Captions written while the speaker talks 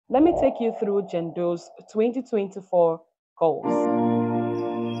Let me take you through Gendo's 2024 goals.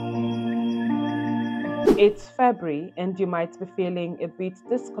 It's February and you might be feeling a bit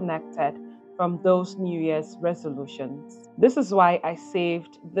disconnected from those New Year's resolutions. This is why I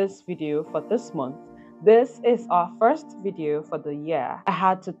saved this video for this month. This is our first video for the year. I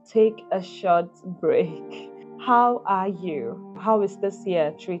had to take a short break. How are you? How is this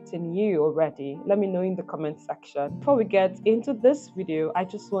year treating you already? Let me know in the comment section. Before we get into this video, I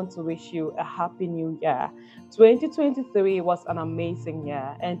just want to wish you a happy new year. 2023 was an amazing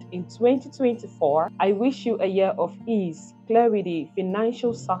year, and in 2024, I wish you a year of ease, clarity,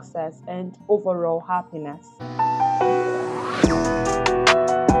 financial success, and overall happiness.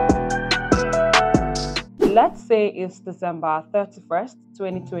 Let's say it's December 31st,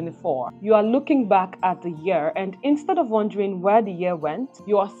 2024. You are looking back at the year, and instead of wondering where the year went,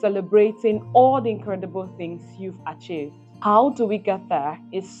 you are celebrating all the incredible things you've achieved. How do we get there?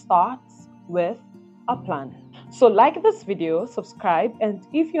 It starts with a plan. So like this video, subscribe, and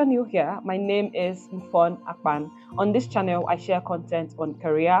if you're new here, my name is Mfon Akpan. On this channel, I share content on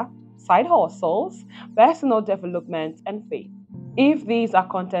career, side hustles, personal development, and faith. If these are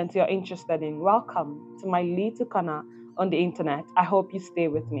content you're interested in, welcome to my little corner on the internet. I hope you stay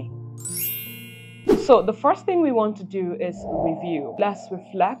with me. So the first thing we want to do is review. Let's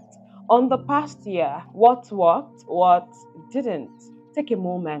reflect on the past year. What worked, what didn't. Take a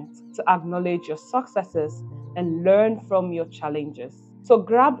moment to acknowledge your successes and learn from your challenges. So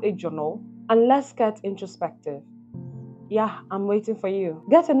grab a journal and let's get introspective. Yeah, I'm waiting for you.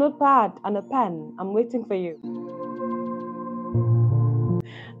 Get a notepad and a pen. I'm waiting for you.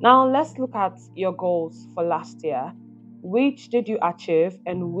 Now let's look at your goals for last year. Which did you achieve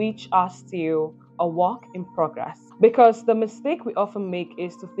and which are still a work in progress? Because the mistake we often make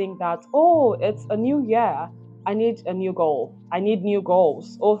is to think that, oh, it's a new year, I need a new goal. I need new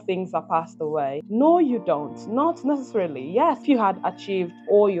goals. All things are passed away. No, you don't. Not necessarily. Yes, if you had achieved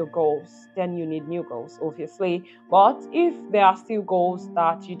all your goals, then you need new goals, obviously. But if there are still goals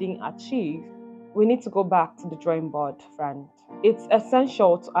that you didn't achieve, we need to go back to the drawing board, friend. It's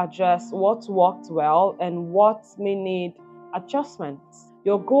essential to address what worked well and what may need adjustments.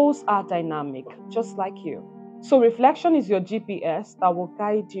 Your goals are dynamic, just like you. So reflection is your GPS that will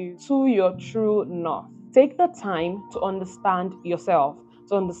guide you to your true north. Take the time to understand yourself,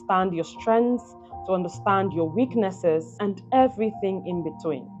 to understand your strengths, to understand your weaknesses, and everything in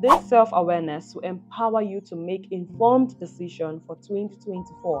between. This self-awareness will empower you to make informed decisions for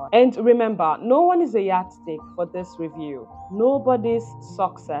 2024. And remember, no one is a yardstick for this review. Nobody's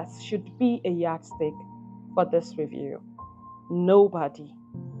success should be a yardstick for this review. Nobody.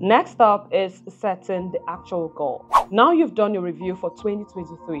 Next up is setting the actual goal. Now you've done your review for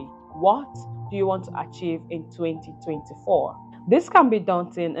 2023. What do you want to achieve in 2024? This can be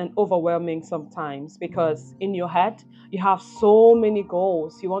daunting and overwhelming sometimes because in your head, you have so many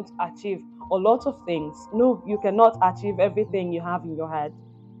goals. You want to achieve a lot of things. No, you cannot achieve everything you have in your head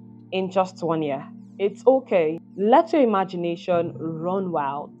in just 1 year. It's okay. Let your imagination run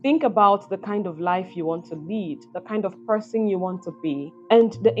wild. Think about the kind of life you want to lead, the kind of person you want to be,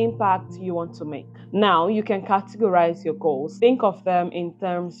 and the impact you want to make. Now, you can categorize your goals. Think of them in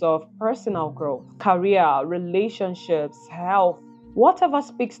terms of personal growth, career, relationships, health, whatever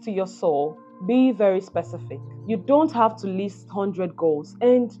speaks to your soul. Be very specific. You don't have to list 100 goals,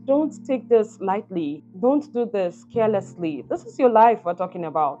 and don't take this lightly. Don't do this carelessly. This is your life we're talking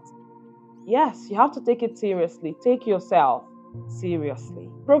about. Yes, you have to take it seriously. Take yourself seriously.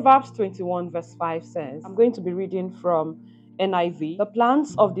 Proverbs 21 verse 5 says, I'm going to be reading from NIV. The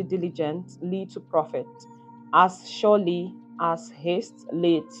plans of the diligent lead to profit, as surely as haste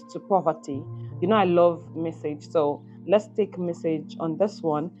leads to poverty. You know I love message, so let's take message on this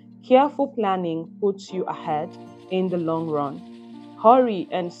one. Careful planning puts you ahead in the long run. Hurry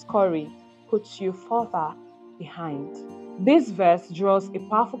and scurry puts you further behind. This verse draws a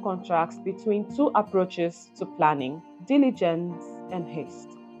powerful contrast between two approaches to planning, diligence and haste.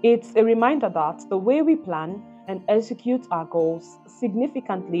 It's a reminder that the way we plan and execute our goals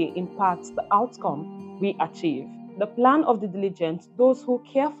significantly impacts the outcome we achieve. The plan of the diligent, those who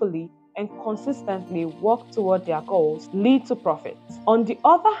carefully and consistently work toward their goals, lead to profit. On the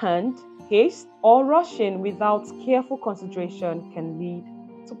other hand, haste or rushing without careful consideration can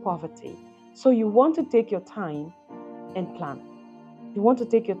lead to poverty. So you want to take your time and plan. You want to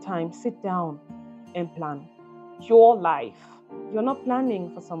take your time, sit down and plan your life. You're not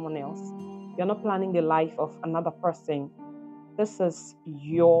planning for someone else. You're not planning the life of another person. This is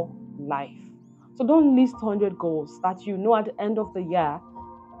your life. So don't list 100 goals that you know at the end of the year,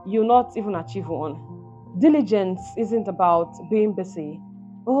 you'll not even achieve one. Diligence isn't about being busy.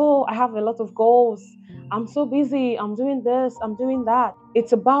 Oh, I have a lot of goals. I'm so busy. I'm doing this. I'm doing that.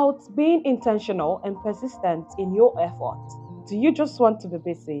 It's about being intentional and persistent in your effort. Do you just want to be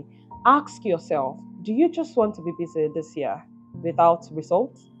busy? Ask yourself, do you just want to be busy this year without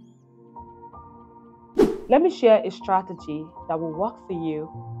results? Let me share a strategy that will work for you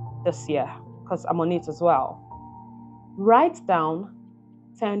this year because I'm on it as well. Write down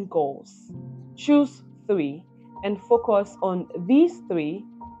 10 goals. Choose three and focus on these three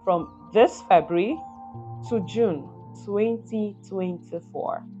from this February to June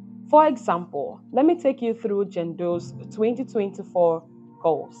 2024. For example, let me take you through Gendo's 2024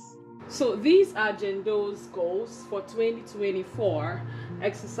 goals. So these are Gendo's goals for 2024.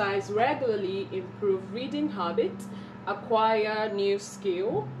 Exercise regularly, improve reading habits, acquire new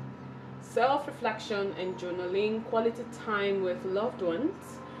skill, self-reflection and journaling, quality time with loved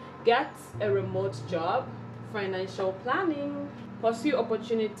ones, get a remote job, financial planning, pursue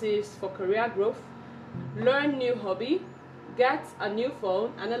opportunities for career growth, learn new hobby, get a new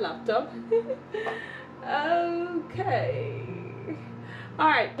phone and a laptop. Okay.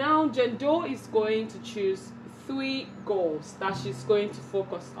 Alright, now Jendo is going to choose 3 goals that she's going to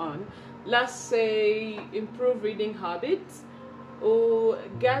focus on. Let's say improve reading habits, or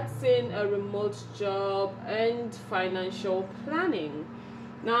getting a remote job, and financial planning.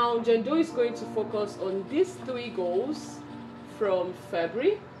 Now Jendo is going to focus on these 3 goals from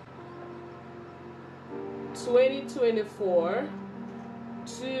February 2024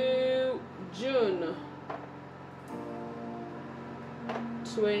 to June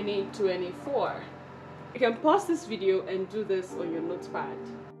 2024. You can pause this video and do this on your notepad.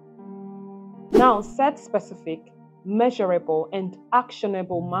 Now set specific, measurable, and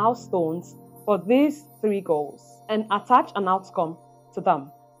actionable milestones for these 3 goals and attach an outcome to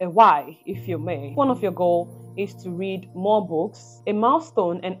them, a why, if you may. One of your goals is to read more books. A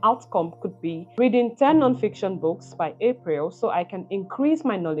milestone and outcome could be reading 10 non-fiction books by April so I can increase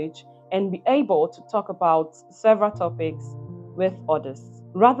my knowledge and be able to talk about several topics with others.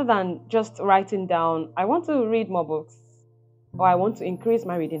 Rather than just writing down, I want to read more books or I want to increase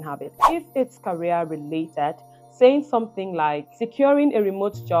my reading habit. If it's career related, saying something like securing a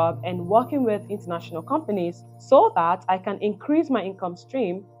remote job and working with international companies so that I can increase my income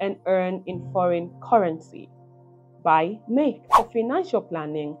stream and earn in foreign currency. By May. For financial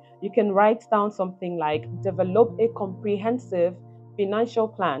planning, you can write down something like develop a comprehensive financial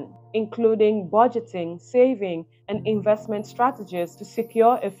plan, including budgeting, saving, and investment strategies to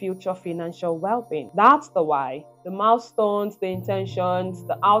secure a future financial well-being. That's the why, the milestones, the intentions,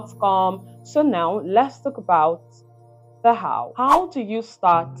 the outcome. So now let's talk about the how. How do you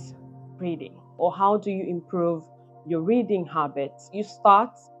start reading, or how do you improve your reading habits? You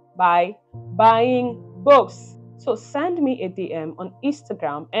start by buying books. So send me a DM on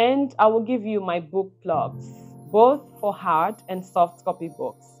Instagram and I will give you my book plugs, both for hard and soft copy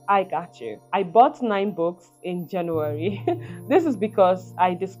books. I got you. I bought 9 books in January. This is because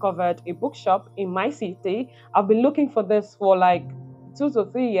I discovered a bookshop in my city. I've been looking for this for like 2 to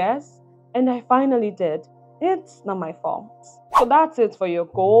 3 years and I finally did. It's not my fault. So that's it for your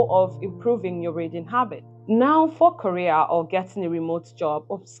goal of improving your reading habit. Now for career or getting a remote job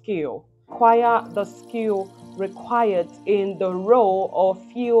or skill. Acquire the skill required in the role or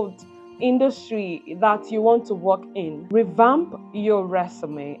field industry that you want to work in. Revamp your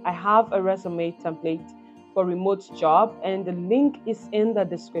resume. I have a resume template for remote job and the link is in the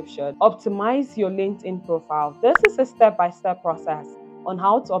description. Optimize your LinkedIn profile. This is a step-by-step process on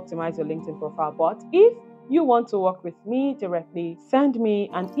how to optimize your LinkedIn profile, but if you want to work with me directly, send me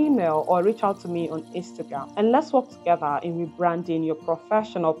an email or reach out to me on Instagram and let's work together in rebranding your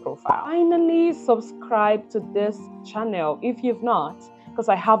professional profile. Finally, subscribe to this channel if you've not, because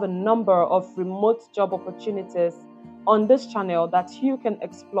I have a number of remote job opportunities on this channel that you can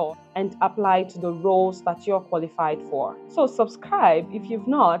explore and apply to the roles that you're qualified for. So subscribe if you've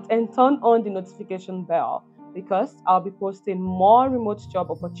not and turn on the notification bell because I'll be posting more remote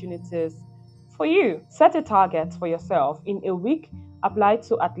job opportunities for you. Set a target for yourself. In a week, apply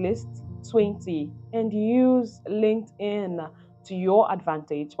to at least 20 and use LinkedIn to your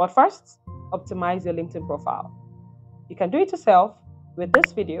advantage. But first, optimize your LinkedIn profile. You can do it yourself with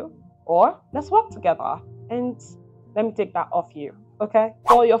this video, or let's work together and let me take that off you. Okay?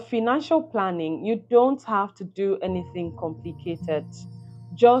 For your financial planning, you don't have to do anything complicated.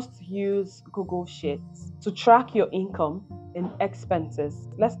 Just use Google Sheets to track your income and expenses.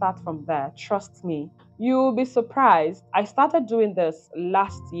 Let's start from there. Trust me. You'll be surprised. I started doing this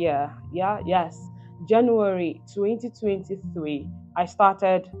last year. January 2023. I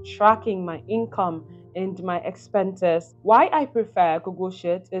started tracking my income and my expenses. Why I prefer Google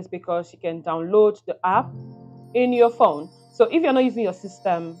Sheets is because you can download the app in your phone. So if you're not using your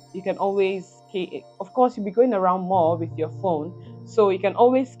system, you can always key it. Of course, you'll be going around more with your phone. So you can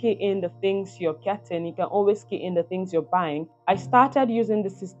always key in the things you're getting. You can always key in the things you're buying. I started using the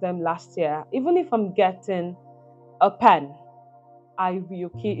system last year. Even if I'm getting a pen, I will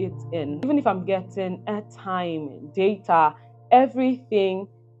key it in. Even if I'm getting airtime, data, everything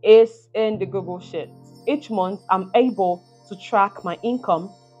is in the Google Sheets. Each month, I'm able to track my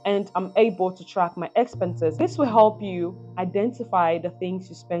income and I'm able to track my expenses. This will help you identify the things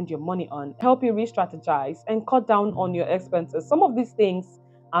you spend your money on, help you re-strategize and cut down on your expenses. Some of these things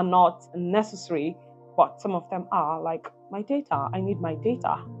are not necessary, but some of them are, like my data. I need my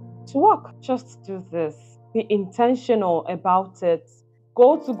data to work. Just do this. Be intentional about it.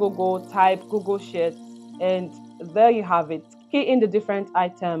 Go to Google, type Google Sheets, and there you have it. Key in the different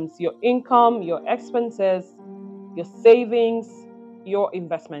items, your income, your expenses, your savings, your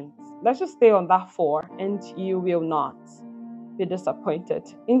investments. Let's just stay on that four, and you will not be disappointed.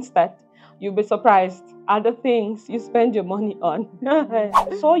 Instead, you'll be surprised at the things you spend your money on.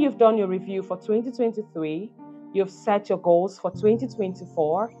 So you've done your review for 2023. You've set your goals for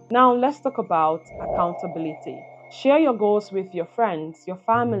 2024. Now let's talk about accountability. Share your goals with your friends, your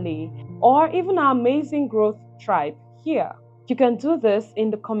family, or even our amazing growth tribe here. You can do this in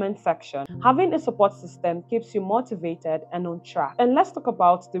the comment section. Having a support system keeps you motivated and on track. And let's talk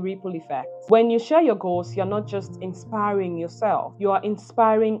about the ripple effect. When you share your goals, you're not just inspiring yourself, you are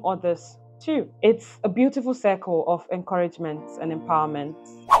inspiring others too. It's a beautiful circle of encouragement and empowerment.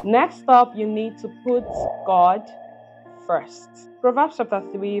 Next up, you need to put God first. Proverbs chapter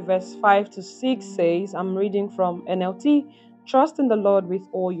 3, verse 5 to 6 says, I'm reading from NLT, trust in the Lord with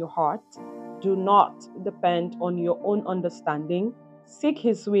all your heart. Do not depend on your own understanding. Seek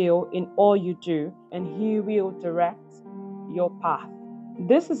His will in all you do, and He will direct your path.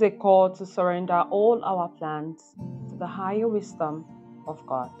 This is a call to surrender all our plans to the higher wisdom of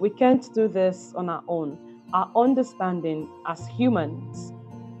God. We can't do this on our own. Our understanding as humans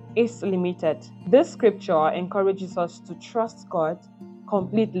is limited. This scripture encourages us to trust God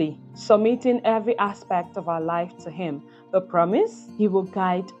completely, submitting every aspect of our life to Him. The promise, He will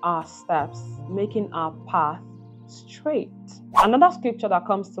guide our steps, making our path straight. Another scripture that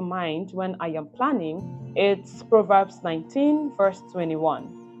comes to mind when I am planning, it's Proverbs 19, verse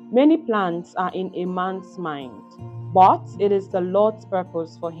 21. Many plans are in a man's mind, but it is the Lord's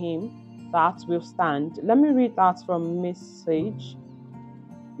purpose for him that will stand. Let me read that from Message.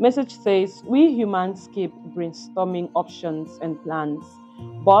 Message says, we humans keep brainstorming options and plans,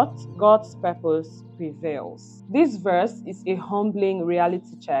 but God's purpose prevails. This verse is a humbling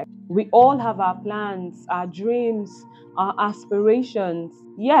reality check. We all have our plans, our dreams, our aspirations.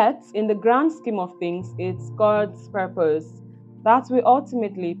 Yet, in the grand scheme of things, it's God's purpose that will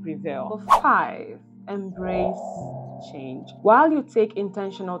ultimately prevail. 5. Embrace change. While you take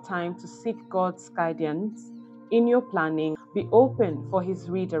intentional time to seek God's guidance in your planning, be open for His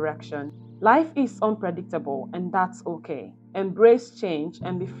redirection. Life is unpredictable, and that's okay. Embrace change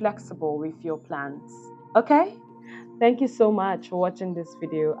and be flexible with your plans. Okay? Thank you so much for watching this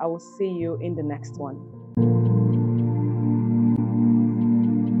video. I will see you in the next one.